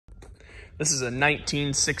This is a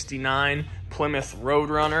 1969 Plymouth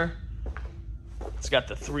Roadrunner. It's got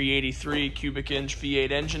the 383 cubic inch V8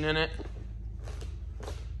 engine in it.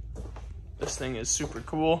 This thing is super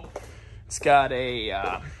cool. It's got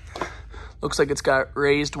a, looks like it's got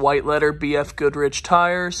raised white letter BFGoodrich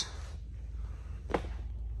tires.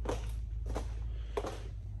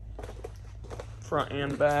 Front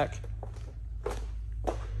and back.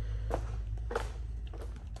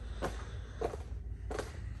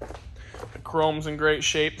 The chrome's in great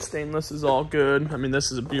shape. The stainless is all good. I mean,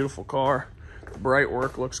 this is a beautiful car. The bright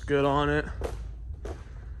work looks good on it.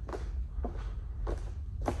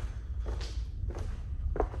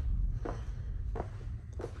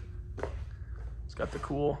 It's got the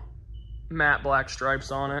cool matte black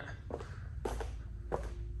stripes on it.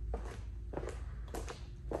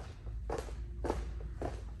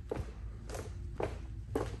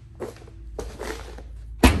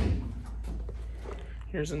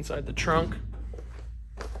 Here's inside the trunk.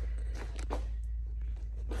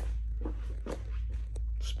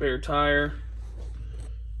 Spare tire.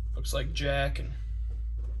 Looks like jack and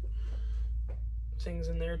things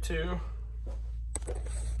in there too.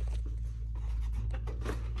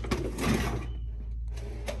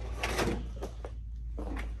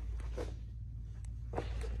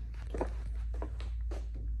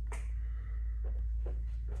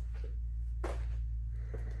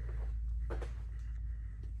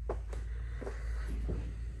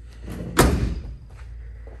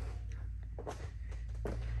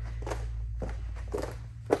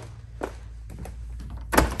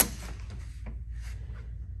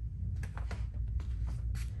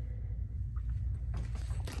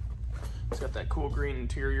 It's got that cool green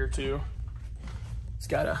interior too. It's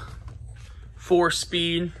got a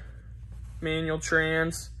 4-speed manual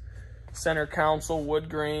trans, center console, wood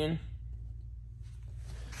grain.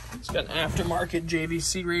 It's got an aftermarket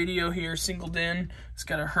JVC radio here, singled in. It's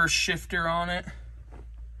got a Hurst shifter on it.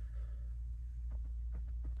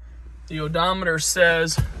 The odometer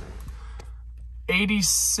says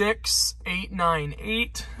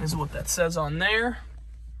 86,898 is what that says on there.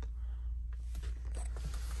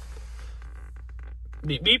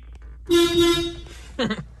 Beep, beep.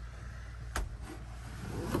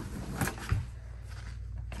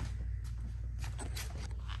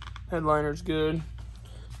 Headliner's good.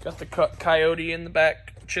 Got the coyote in the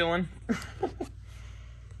back chilling.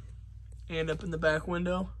 And up in the back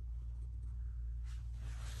window.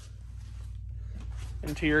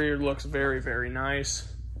 Interior looks very, very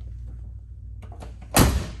nice.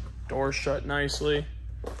 Doors shut nicely.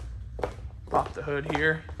 Pop the hood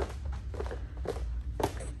here.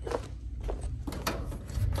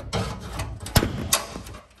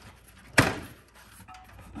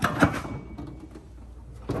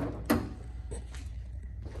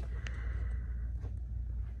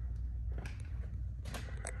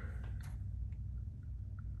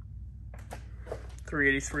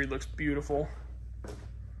 .383 looks beautiful.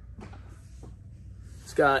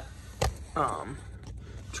 It's got,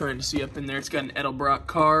 trying to see up in there, it's got an Edelbrock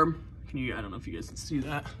carb. I don't know if you guys can see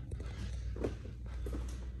that.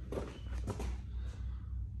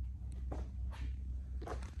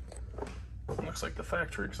 Looks like the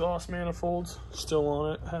factory exhaust manifolds still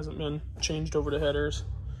on it. Hasn't been changed over to headers.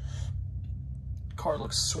 Car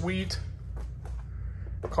looks sweet.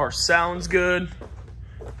 Car sounds good.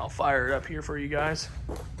 I'll fire it up here for you guys.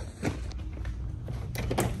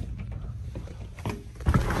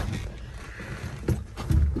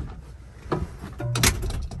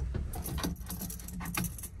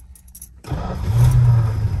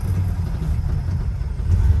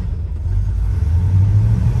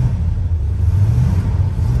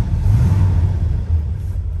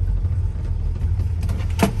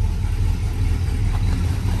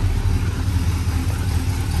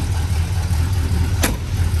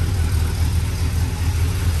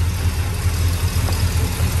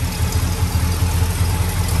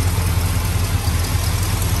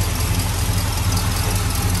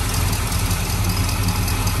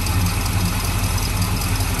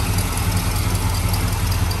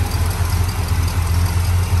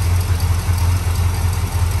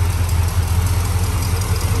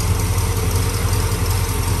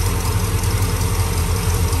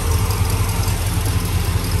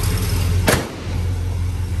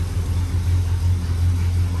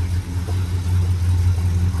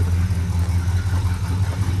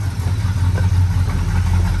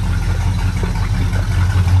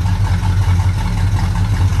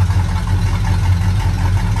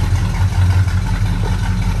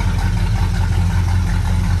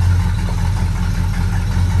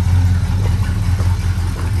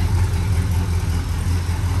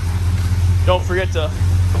 Don't forget to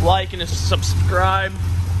like and subscribe.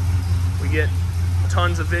 We get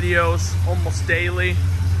tons of videos almost daily.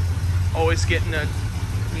 Always getting a,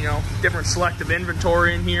 you know, different selective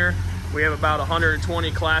inventory in here. We have about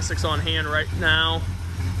 120 classics on hand right now.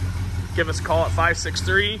 Give us a call at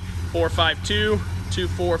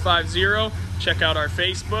 563-452-2450. Check out our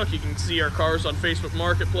Facebook. You can see our cars on Facebook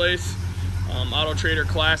Marketplace. Auto Trader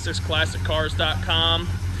Classics, ClassicCars.com.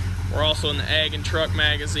 We're also in the Ag and Truck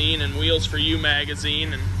magazine and Wheels for You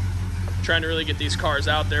magazine, and trying to really get these cars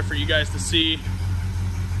out there for you guys to see.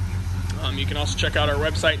 You can also check out our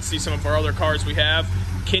website and see some of our other cars we have.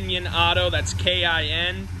 Kinyon Auto, that's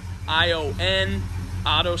K-I-N-I-O-N,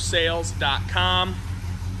 autosales.com. I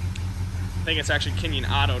think it's actually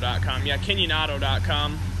KinyonAuto.com. Yeah,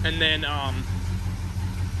 KinyonAuto.com. And then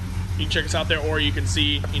you can check us out there, or you can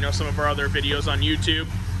see, you know, some of our other videos on YouTube.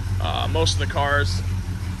 Most of the cars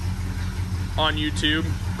on YouTube,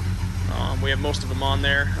 we have most of them on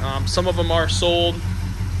there. Some of them are sold.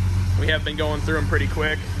 We have been going through them pretty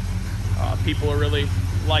quick. People are really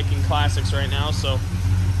liking classics right now, so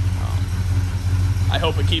I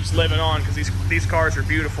hope it keeps living on, because these cars are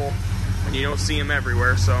beautiful and you don't see them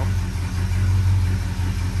everywhere. So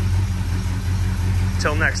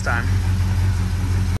until next time.